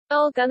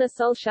Ole Gunnar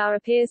Solskjaer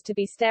appears to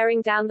be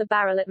staring down the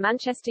barrel at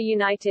Manchester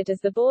United as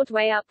the board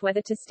weigh up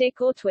whether to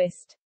stick or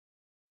twist.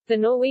 The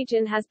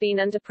Norwegian has been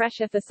under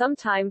pressure for some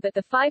time, but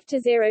the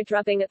 5-0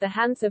 drubbing at the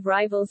hands of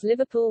rivals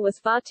Liverpool was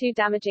far too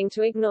damaging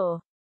to ignore.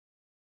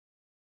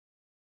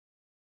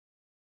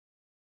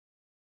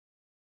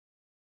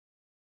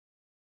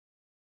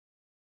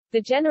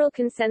 The general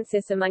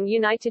consensus among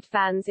United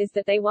fans is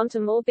that they want a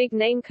more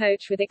big-name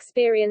coach with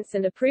experience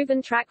and a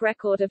proven track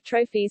record of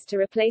trophies to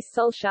replace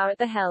Solskjaer at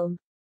the helm.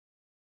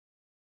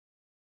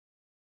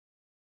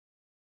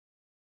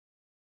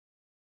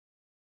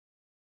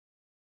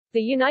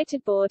 The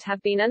United board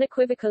have been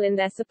unequivocal in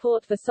their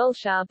support for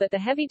Solskjaer, but the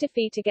heavy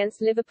defeat against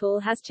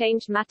Liverpool has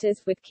changed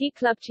matters, with key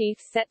club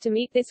chiefs set to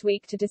meet this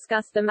week to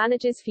discuss the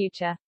manager's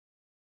future.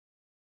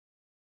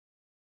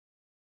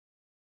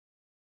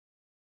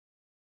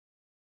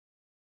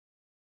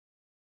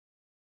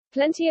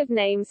 Plenty of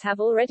names have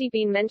already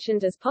been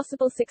mentioned as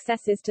possible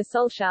successors to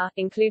Solskjaer,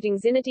 including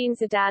Zinedine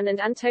Zidane and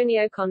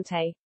Antonio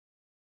Conte.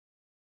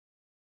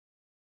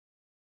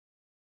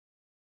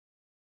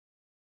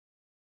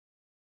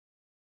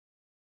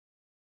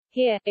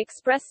 Here,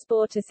 Express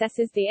Sport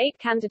assesses the 8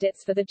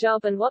 candidates for the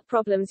job and what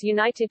problems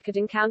United could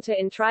encounter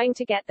in trying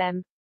to get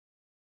them.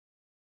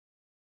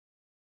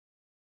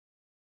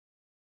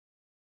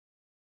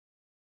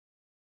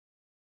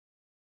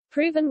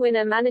 Proven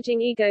winner managing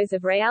egos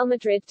of Real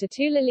Madrid to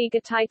 2 La Liga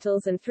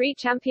titles and 3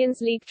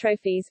 Champions League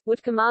trophies,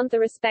 would command the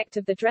respect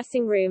of the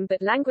dressing room,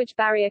 but language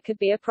barrier could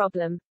be a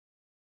problem.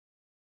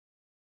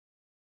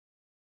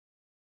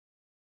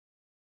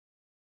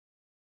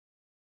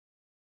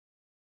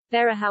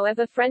 There are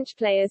however French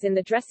players in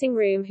the dressing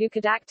room who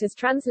could act as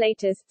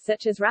translators,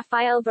 such as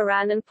Raphael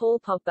Varane and Paul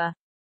Pogba.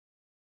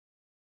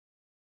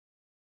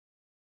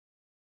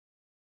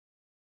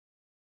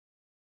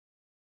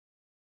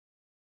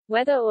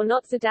 Whether or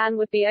not Zidane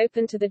would be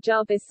open to the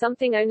job is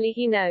something only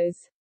he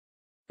knows.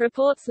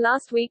 Reports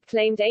last week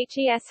claimed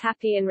he's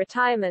happy in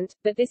retirement,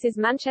 but this is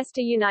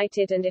Manchester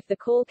United, and if the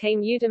call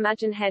came, you'd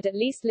imagine he'd at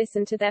least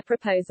listen to their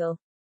proposal.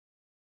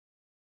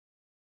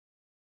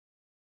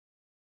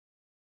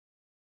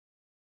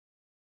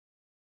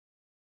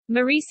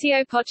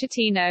 Mauricio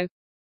Pochettino.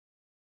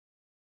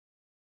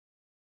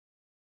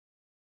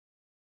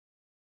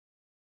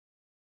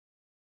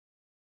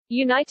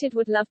 United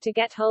would love to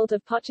get hold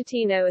of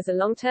Pochettino as a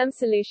long-term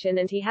solution,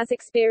 and he has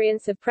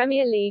experience of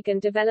Premier League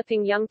and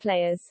developing young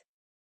players.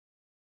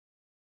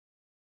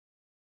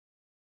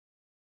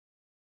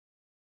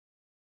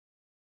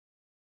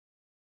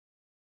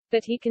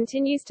 But he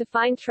continues to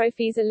find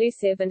trophies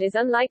elusive and is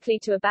unlikely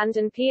to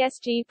abandon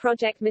PSG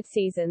project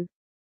mid-season.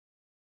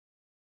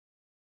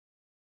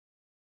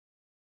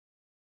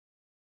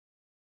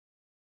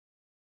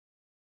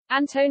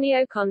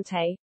 Antonio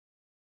Conte.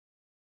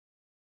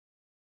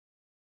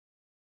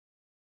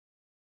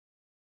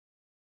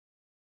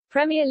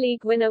 Premier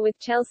League winner with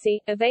Chelsea,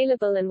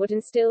 available and would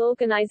instill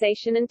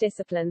organisation and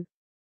discipline.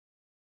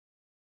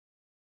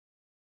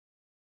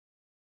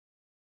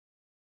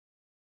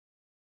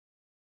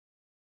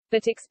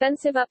 But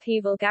expensive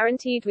upheaval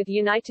guaranteed with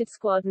United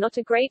squad, not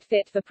a great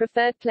fit for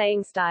preferred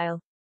playing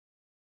style.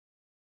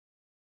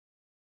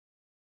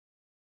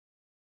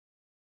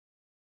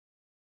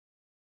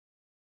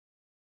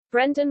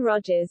 Brendan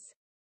Rodgers.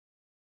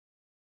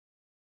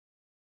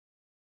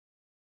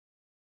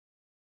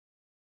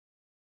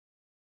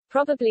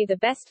 Probably the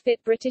best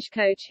fit British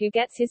coach who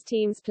gets his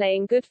teams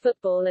playing good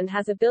football and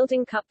has a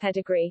building cup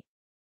pedigree.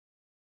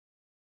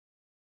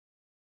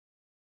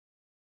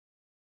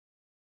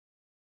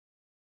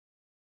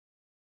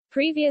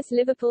 Previous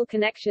Liverpool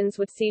connections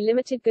would see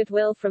limited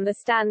goodwill from the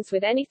stands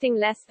with anything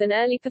less than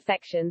early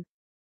perfection.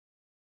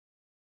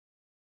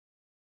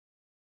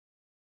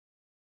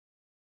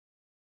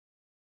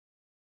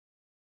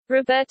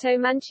 Roberto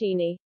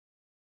Mancini.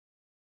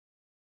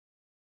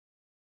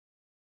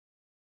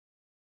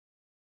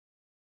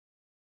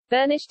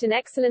 Burnished an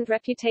excellent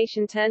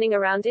reputation turning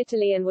around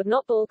Italy and would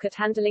not balk at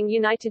handling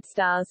United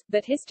stars,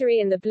 but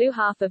history in the blue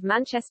half of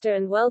Manchester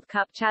and World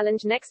Cup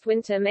challenge next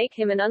winter make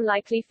him an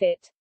unlikely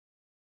fit.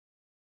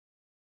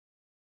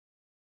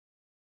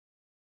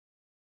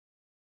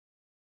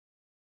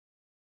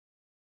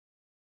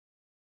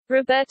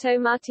 Roberto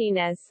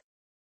Martinez.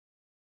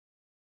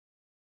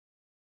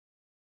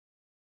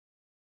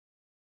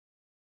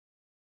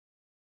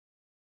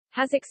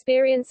 Has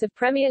experience of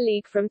Premier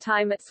League from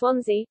time at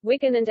Swansea,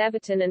 Wigan and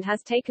Everton, and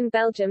has taken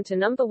Belgium to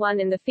number 1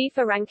 in the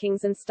FIFA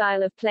rankings, and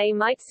style of play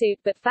might suit,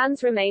 but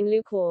fans remain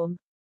lukewarm.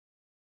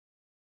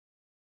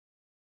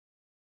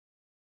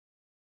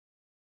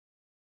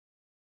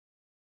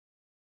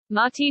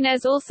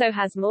 Martinez also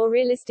has more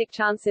realistic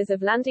chances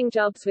of landing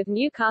jobs with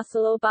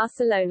Newcastle or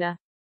Barcelona.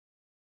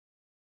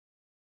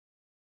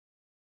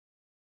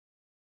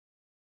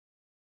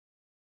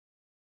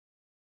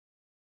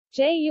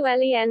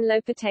 Julen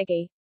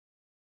Lopetegui.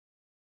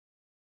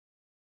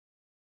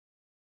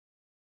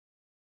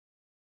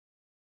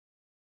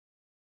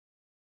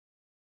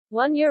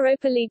 One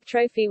Europa League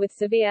trophy with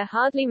Sevilla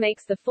hardly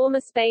makes the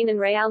former Spain and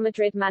Real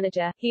Madrid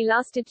manager. He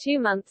lasted 2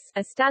 months, a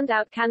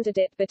standout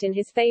candidate, but in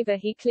his favor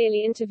he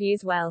clearly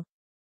interviews well.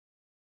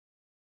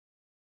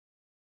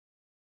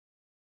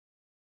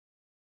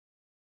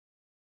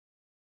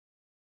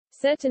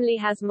 Certainly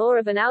has more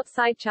of an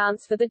outside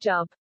chance for the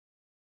job.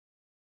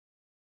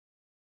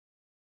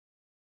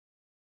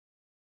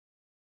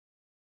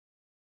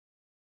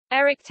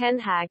 Erik ten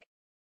Hag.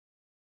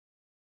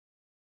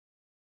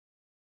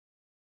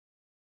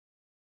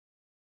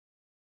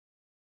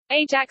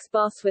 Ajax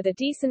boss with a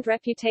decent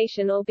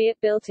reputation, albeit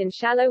built in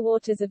shallow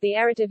waters of the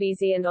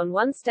Eredivisie and on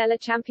one stellar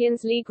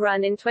Champions League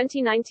run in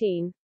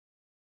 2019.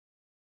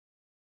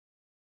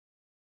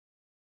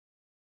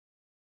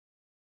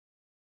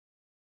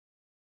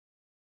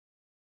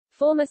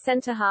 Former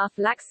centre-half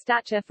lacks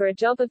stature for a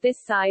job of this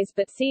size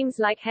but seems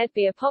like he'd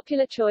be a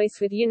popular choice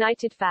with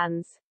United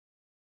fans.